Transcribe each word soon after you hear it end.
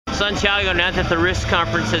Santiago, now that the RISC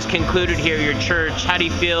conference has concluded here at your church, how do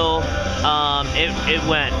you feel it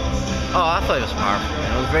went? Oh, I thought it was powerful.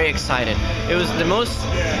 I was very excited. It was the most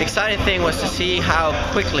exciting thing was to see how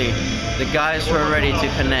quickly the guys were ready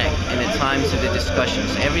to connect in the times of the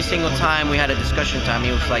discussions. Every single time we had a discussion time,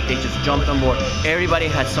 it was like they just jumped on board. Everybody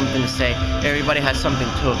had something to say. Everybody had something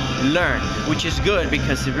to learn, which is good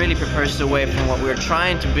because it really prepares the way from what we're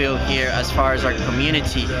trying to build here as far as our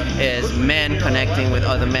community is men connecting with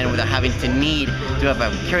other men without having to need to have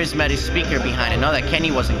a charismatic speaker behind it. Not that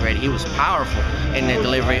Kenny wasn't great. He was powerful in the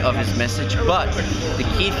delivery of his message, but the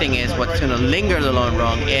key thing is what's going to linger the long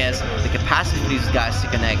run is the capacity for these guys to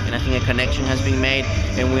connect, and I think a connection has been made,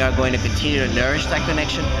 and we are going to continue to nourish that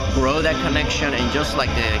connection, grow that connection, and just like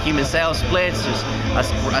the human cell splits, just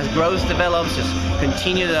as growth develops, just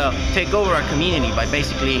continue to take over our community by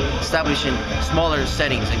basically establishing smaller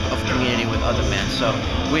settings of community with other men. So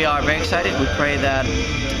we are very excited. We pray that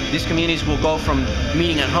these communities will go from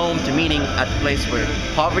meeting at home to meeting at the place where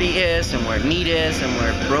poverty is and where need is and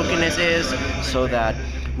where brokenness is, so that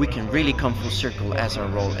we can really come full circle as our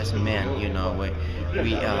role as men. You know,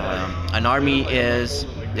 an army is,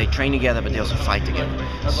 they train together, but they also fight together.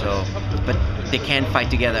 So, but they can't fight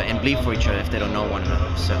together and bleed for each other if they don't know one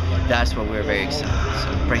another. So that's what we're very excited.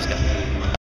 So praise God.